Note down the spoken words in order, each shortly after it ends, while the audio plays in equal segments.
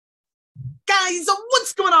Guys,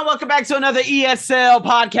 what's going on? Welcome back to another ESL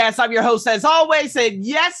podcast. I'm your host, as always, and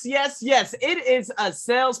yes, it is a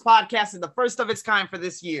sales podcast and the first of its kind for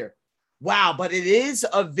this year. Wow, but it is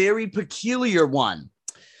a very peculiar one.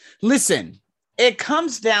 Listen, it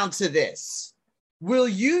comes down to this. Will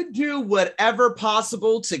you do whatever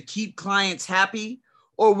possible to keep clients happy,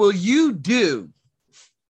 or will you do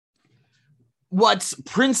what's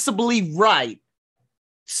principally right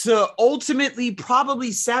to ultimately probably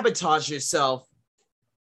sabotage yourself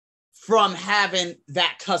from having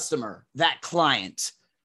that customer, that client?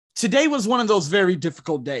 Today was one of those very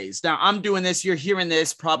difficult days. Now I'm doing this, you're hearing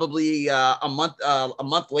this probably a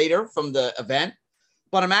month later from the event,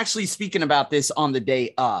 but I'm actually speaking about this on the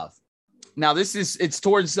day of. Now it's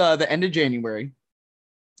towards the end of January.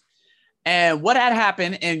 And what had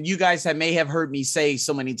happened, and you guys may have heard me say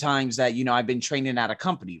so many times that, I've been training at a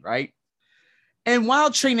company, right? And while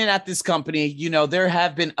training at this company, there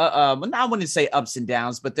have been, I wouldn't say ups and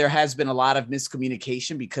downs, but there has been a lot of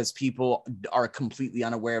miscommunication because people are completely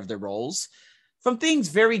unaware of their roles. From things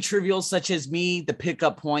very trivial, such as me, the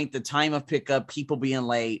pickup point, the time of pickup, people being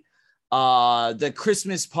late, the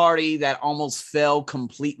Christmas party that almost fell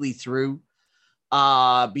completely through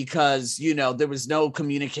because, there was no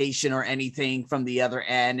communication or anything from the other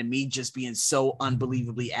end, and me just being so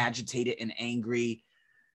unbelievably agitated and angry.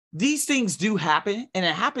 These things do happen, and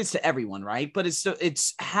it happens to everyone, right? But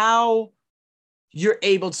it's how you're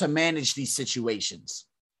able to manage these situations.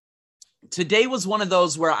 Today was one of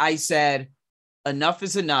those where I said, enough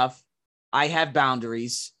is enough. I have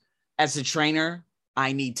boundaries. As a trainer,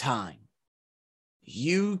 I need time.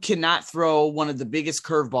 You cannot throw one of the biggest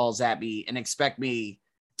curveballs at me and expect me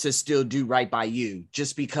to still do right by you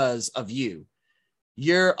just because of you.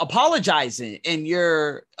 You're apologizing and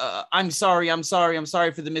you're, I'm sorry for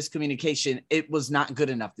the miscommunication. It was not good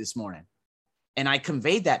enough this morning. And I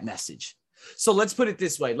conveyed that message. So let's put it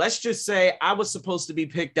this way. Let's just say I was supposed to be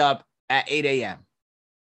picked up at 8 a.m.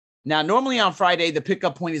 Now, normally on Friday, the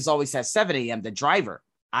pickup point is always at 7 a.m. The driver.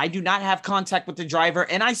 I do not have contact with the driver,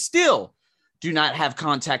 and I still do not have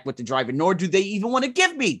contact with the driver, nor do they even want to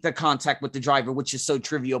give me the contact with the driver, which is so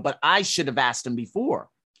trivial, but I should have asked him before.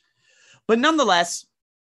 But nonetheless,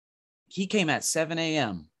 he came at 7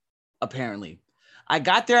 a.m., apparently. I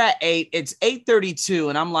got there at 8. It's 8:32,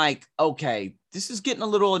 and I'm like, okay, this is getting a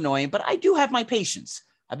little annoying, but I do have my patience.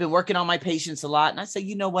 I've been working on my patience a lot, and I say,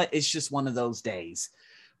 you know what? It's just one of those days.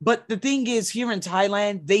 But the thing is, here in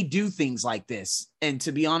Thailand, they do things like this. And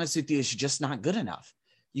to be honest with you, it's just not good enough.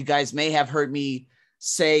 You guys may have heard me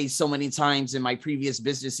say so many times in my previous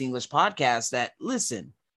Business English podcast that,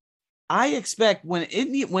 listen, I expect when it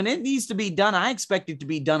needs to be done, I expect it to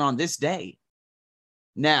be done on this day.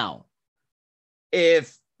 Now, and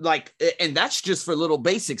that's just for little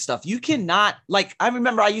basic stuff. You cannot, I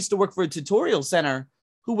remember I used to work for a tutorial center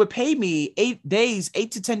who would pay me 8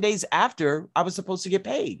 to 10 days after I was supposed to get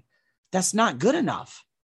paid. That's not good enough.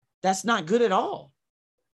 That's not good at all.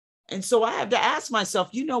 And so I have to ask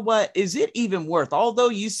myself, you know what? Is it even worth, although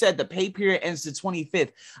you said the pay period ends the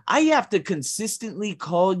 25th, I have to consistently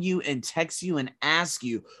call you and text you and ask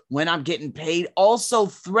you when I'm getting paid, also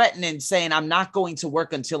threatening saying I'm not going to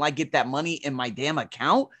work until I get that money in my damn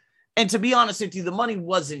account. And to be honest with you, the money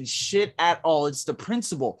wasn't shit at all. It's the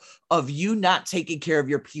principle of you not taking care of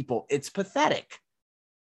your people. It's pathetic.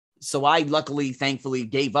 So I thankfully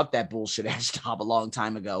gave up that bullshit ass job a long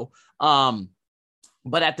time ago.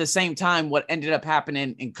 But at the same time, what ended up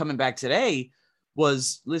happening and coming back today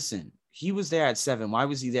was, listen, he was there at 7. Why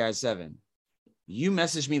was he there at 7? You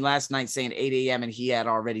messaged me last night saying 8 a.m. and he had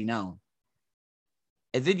already known.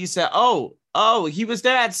 And then you said, oh, he was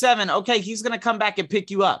there at 7. Okay, he's going to come back and pick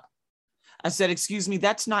you up. I said, excuse me,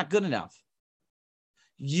 that's not good enough.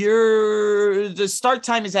 The start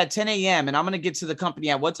time is at 10 a.m. and I'm going to get to the company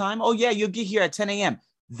at what time? Oh, yeah, you'll get here at 10 a.m.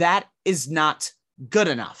 That is not good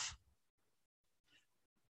enough.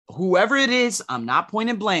 Whoever it is, I'm not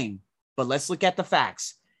pointing blame, but let's look at the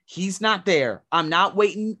facts. He's not there. I'm not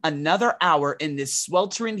waiting another hour in this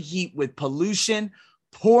sweltering heat with pollution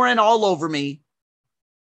pouring all over me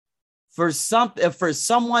for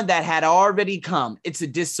someone that had already come. It's a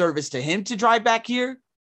disservice to him to drive back here.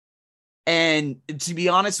 And to be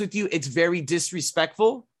honest with you, it's very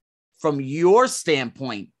disrespectful from your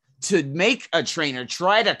standpoint to make a trainer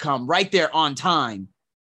try to come right there on time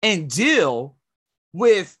and deal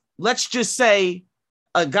with, let's just say,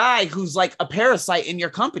 a guy who's like a parasite in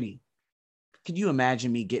your company. Could you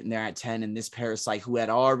imagine me getting there at 10 and this parasite who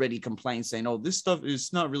had already complained saying, oh, this stuff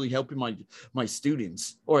is not really helping my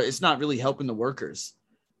students, or it's not really helping the workers.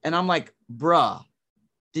 And I'm like, bruh,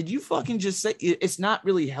 did you fucking just say it's not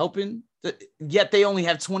really helping Yet they only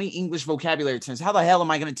have 20 English vocabulary terms. How the hell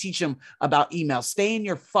am I going to teach them about email? Stay in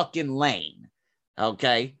your fucking lane.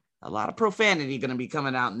 Okay. A lot of profanity going to be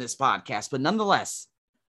coming out in this podcast, but nonetheless,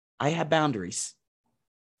 I have boundaries.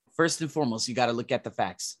 First and foremost, you got to look at the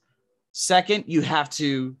facts. Second, you have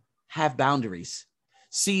to have boundaries.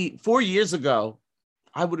 See, 4 years ago,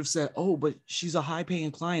 I would have said, oh, but she's a high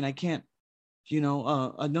paying client. I can't,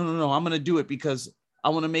 no. I'm going to do it because I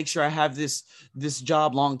want to make sure I have this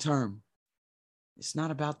job long term. It's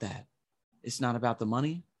not about that. It's not about the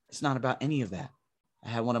money. It's not about any of that. I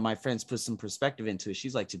had one of my friends put some perspective into it.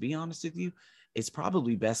 She's like, to be honest with you, it's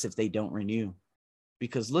probably best if they don't renew,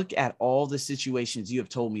 because look at all the situations you have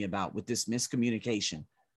told me about with this miscommunication.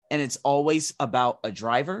 And it's always about a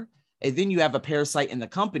driver. And then you have a parasite in the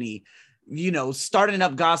company, starting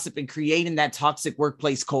up gossip and creating that toxic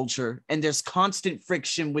workplace culture. And there's constant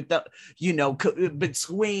friction with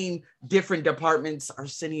between different departments.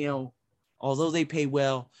 Arsenio, although they pay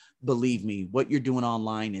well, believe me, what you're doing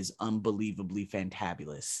online is unbelievably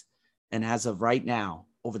fantabulous. And as of right now,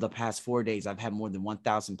 over the past 4 days, I've had more than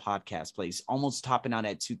 1,000 podcast plays, almost topping out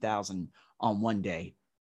at 2,000 on one day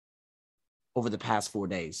over the past 4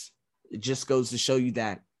 days. It just goes to show you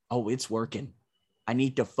that, it's working. I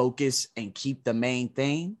need to focus and keep the main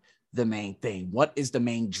thing the main thing. What is the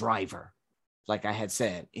main driver? Like I had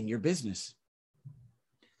said, in your business.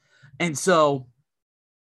 And so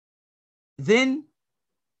then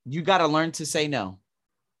you got to learn to say no.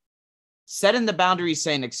 Setting the boundaries,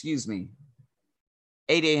 saying, excuse me,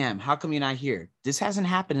 8 a.m. How come you're not here? This hasn't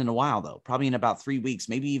happened in a while, though, probably in about 3 weeks,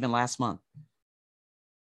 maybe even last month.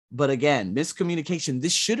 But again, miscommunication,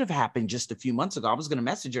 this should have happened just a few months ago. I was going to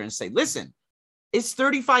message her and say, listen, it's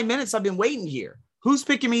 35 minutes. I've been waiting here. Who's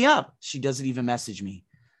picking me up? She doesn't even message me.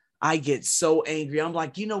 I get so angry. I'm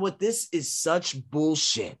like, you know what? This is such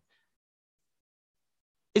bullshit.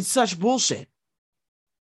 It's such bullshit.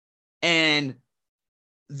 And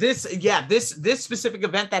this specific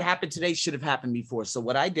event that happened today should have happened before. So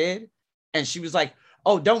what I did, and she was like,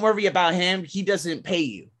 oh, don't worry about him. He doesn't pay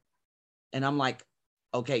you. And I'm like,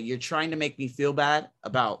 okay, you're trying to make me feel bad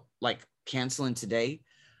about like canceling today.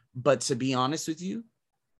 But to be honest with you,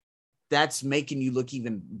 that's making you look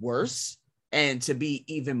even worse. And to be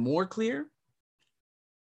even more clear,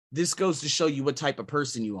 this goes to show you what type of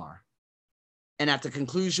person you are. And at the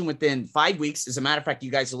conclusion, within 5 weeks, as a matter of fact,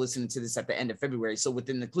 you guys are listening to this at the end of February. So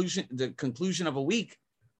within the conclusion of a week,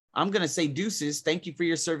 I'm going to say deuces. Thank you for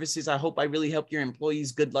your services. I hope I really helped your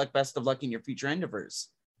employees. Good luck. Best of luck in your future endeavors.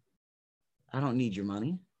 I don't need your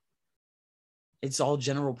money. It's all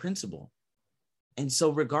general principle. And so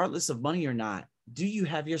regardless of money or not, do you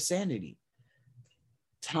have your sanity?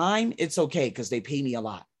 Time, it's okay because they pay me a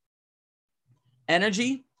lot.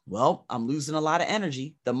 Energy, well, I'm losing a lot of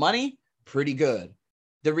energy. The money, pretty good.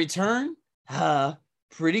 The return,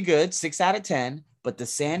 pretty good, 6 out of 10. But the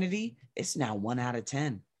sanity, it's now 1 out of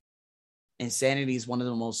 10. And sanity is one of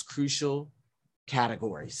the most crucial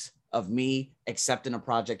categories of me accepting a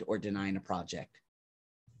project or denying a project.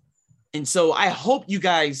 And so I hope you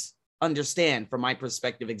guys understand from my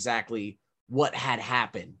perspective exactly what had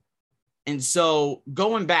happened. And so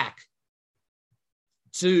going back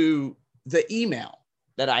to the email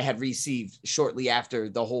that I had received shortly after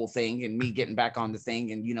the whole thing and me getting back on the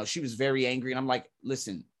thing. And, she was very angry. And I'm like,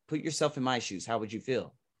 listen, put yourself in my shoes. How would you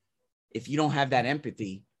feel? If you don't have that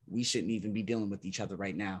empathy, we shouldn't even be dealing with each other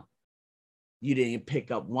right now. You didn't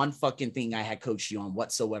pick up one fucking thing I had coached you on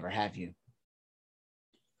whatsoever, have you?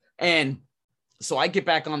 And so I get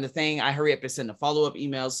back on the thing. I hurry up and send a follow-up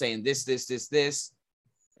email saying this.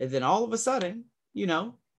 And then all of a sudden,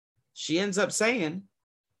 she ends up saying,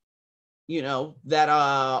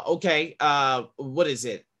 that, okay, what is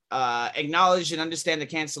it? Acknowledge and understand the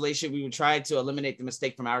cancellation. We will try to eliminate the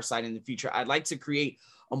mistake from our side in the future. I'd like to create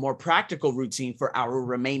a more practical routine for our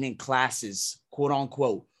remaining classes, quote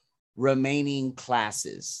unquote, remaining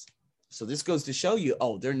classes. So this goes to show you,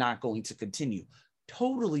 they're not going to continue.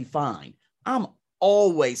 Totally fine. I'm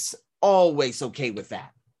always okay with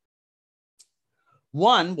that.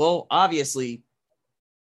 One, well, obviously,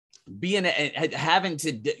 having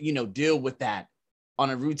to, deal with that on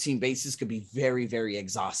a routine basis could be very, very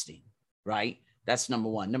exhausting, right? That's number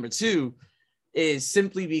one. Number two is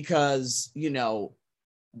simply because,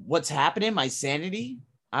 what's happening, my sanity.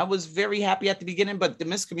 I was very happy at the beginning, but the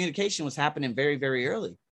miscommunication was happening very, very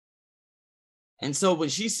early. And so when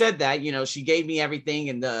she said that, she gave me everything.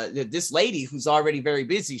 And this lady who's already very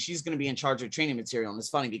busy, she's going to be in charge of training material. And it's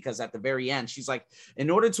funny because at the very end, she's like, in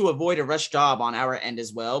order to avoid a rush job on our end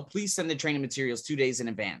as well, please send the training materials 2 days in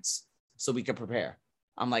advance so we can prepare.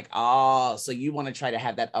 I'm like, so you want to try to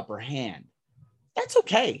have that upper hand. That's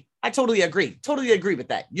okay. I totally agree. Totally agree with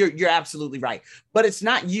that. You're absolutely right. But it's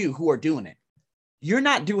not you who are doing it. You're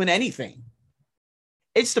not doing anything.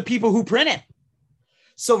 It's the people who print it.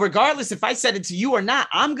 So regardless if I send it to you or not,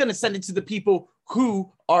 I'm going to send it to the people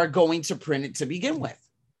who are going to print it to begin with.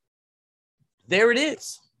 There it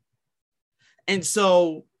is. And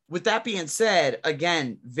so with that being said,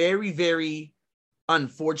 again, very, very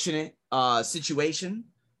unfortunate situation.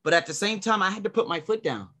 But at the same time, I had to put my foot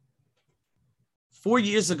down. 4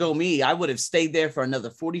 years ago, I would have stayed there for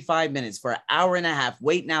another 45 minutes, for an hour and a half,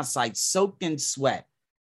 waiting outside, soaked in sweat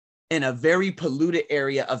in a very polluted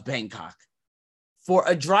area of Bangkok for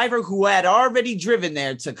a driver who had already driven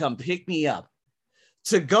there to come pick me up,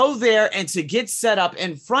 to go there and to get set up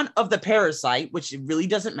in front of the parasite, which it really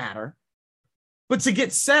doesn't matter, but to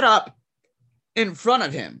get set up in front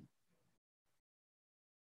of him.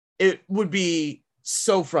 It would be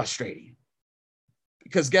so frustrating.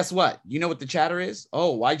 Because guess what? You know what the chatter is?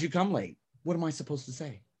 Oh, why'd you come late? What am I supposed to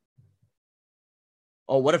say?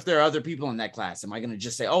 Oh, what if there are other people in that class? Am I going to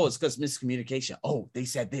just say, oh, it's because miscommunication? Oh, they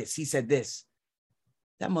said this. He said this.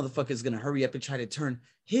 That motherfucker is going to hurry up and try to turn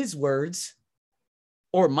his words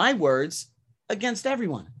or my words against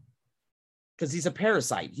everyone. Because he's a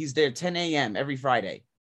parasite. He's there 10 a.m. every Friday.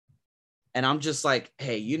 And I'm just like,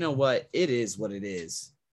 hey, you know what? It is what it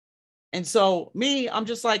is. And so I'm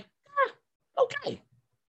just like, okay.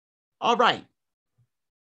 All right.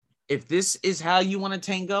 If this is how you want to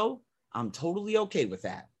tango, I'm totally okay with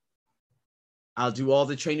that. I'll do all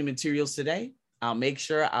the training materials today. I'll make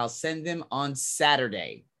sure I'll send them on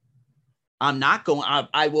Saturday. I'm not going,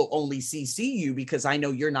 I will only CC you because I know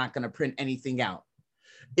you're not going to print anything out.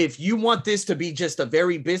 If you want this to be just a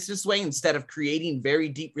very business way instead of creating very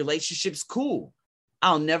deep relationships, cool.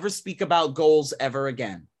 I'll never speak about goals ever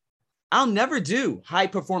again. I'll never do high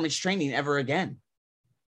performance training ever again.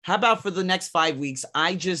 How about for the next 5 weeks,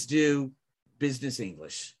 I just do business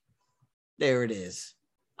English? There it is.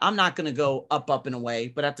 I'm not going to go up and away,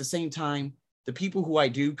 but at the same time, the people who I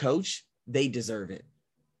do coach, they deserve it.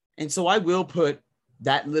 And so I will put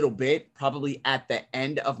that little bit probably at the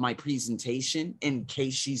end of my presentation in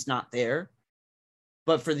case she's not there.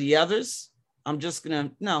 But for the others, I'm just going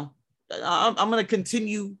to, no, I'm going to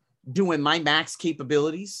continue doing my max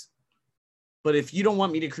capabilities. But if you don't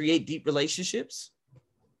want me to create deep relationships,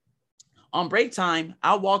 on break time,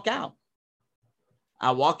 I'll walk out.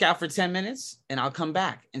 I'll walk out for 10 minutes and I'll come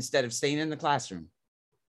back instead of staying in the classroom.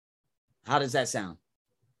 How does that sound?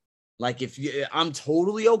 Like I'm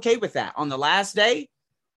totally okay with that. On the last day,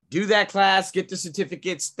 do that class, get the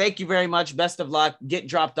certificates. Thank you very much. Best of luck. Get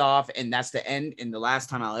dropped off. And that's the end and the last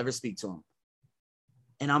time I'll ever speak to them.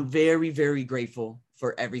 And I'm very, very grateful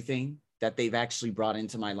for everything that they've actually brought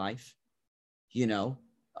into my life. You know,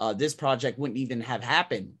 this project wouldn't even have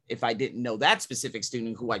happened if I didn't know that specific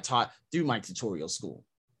student who I taught through my tutorial school.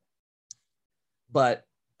 But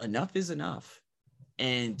enough is enough.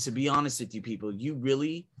 And to be honest with you people,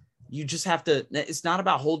 you just have to, it's not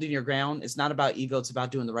about holding your ground. It's not about ego. It's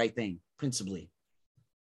about doing the right thing, principally.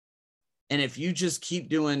 And if you just keep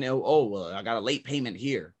doing, oh, well, I got a late payment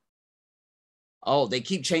here. Oh, they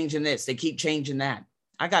keep changing this. They keep changing that.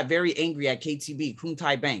 I got very angry at KTB, Krung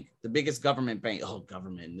Thai Bank, the biggest government bank. Oh,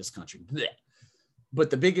 government in this country. Blech.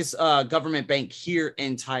 But the biggest government bank here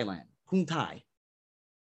in Thailand, Krung Thai.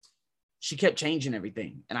 She kept changing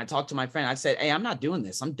everything. And I talked to my friend. I said, hey, I'm not doing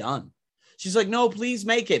this. I'm done. She's like, no, please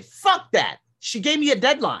make it. Fuck that. She gave me a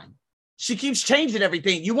deadline. She keeps changing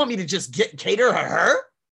everything. You want me to just cater to her?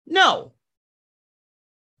 No.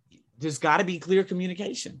 There's got to be clear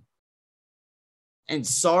communication. And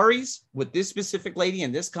sorries with this specific lady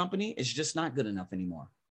and this company is just not good enough anymore.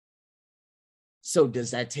 So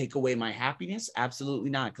does that take away my happiness? Absolutely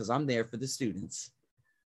not, because I'm there for the students.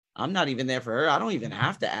 I'm not even there for her. I don't even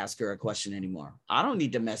have to ask her a question anymore. I don't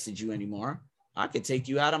need to message you anymore. I could take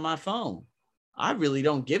you out of my phone. I really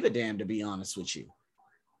don't give a damn, to be honest with you.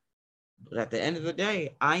 But at the end of the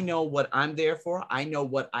day, I know what I'm there for. I know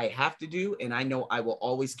what I have to do. And I know I will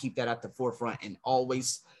always keep that at the forefront and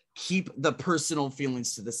always keep the personal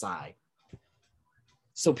feelings to the side.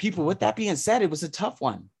 So people, with that being said, it was a tough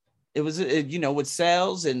one. It was, with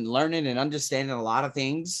sales and learning and understanding a lot of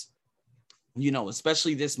things,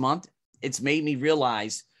 especially this month, it's made me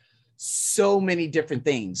realize so many different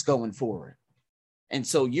things going forward. And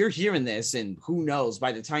so you're hearing this, and who knows,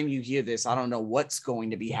 by the time you hear this, I don't know what's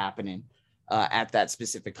going to be happening at that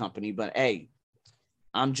specific company, but hey,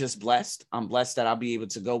 I'm just blessed. I'm blessed that I'll be able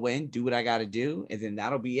to go in, do what I got to do, and then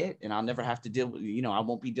that'll be it. And I'll never have to deal with, I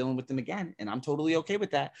won't be dealing with them again. And I'm totally okay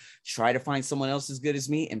with that. Try to find someone else as good as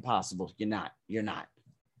me. Impossible. You're not.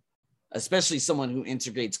 especially someone who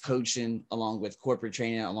integrates coaching along with corporate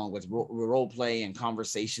training, along with role play and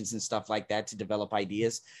conversations and stuff like that to develop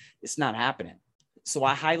ideas. It's not happening. So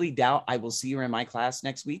I highly doubt I will see her in my class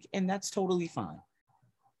next week, and that's totally fine.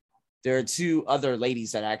 There are two other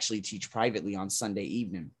ladies that actually teach privately on Sunday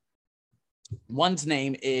evening. One's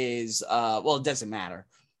name is, well, it doesn't matter,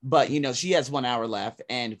 but, you know, she has 1 hour left,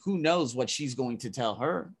 and who knows what she's going to tell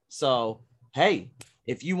her. So, hey,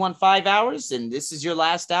 if you want 5 hours and this is your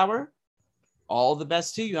last hour, all the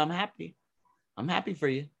best to you. I'm happy. I'm happy for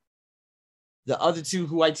you. The other two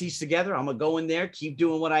who I teach together, I'm going to go in there, keep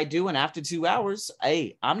doing what I do. And after 2 hours,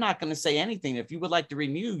 hey, I'm not going to say anything. If you would like to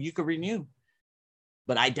renew, you could renew.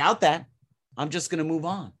 But I doubt that. I'm just going to move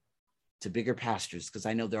on to bigger pastures because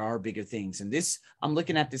I know there are bigger things. And this, I'm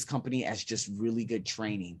looking at this company as just really good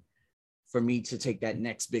training for me to take that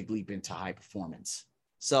next big leap into high performance.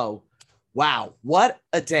 So, wow, what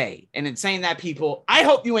a day. And in saying that, people, I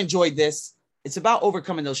hope you enjoyed this. It's about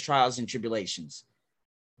overcoming those trials and tribulations.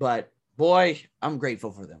 But boy, I'm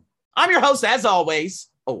grateful for them. I'm your host, as always,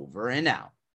 over and out.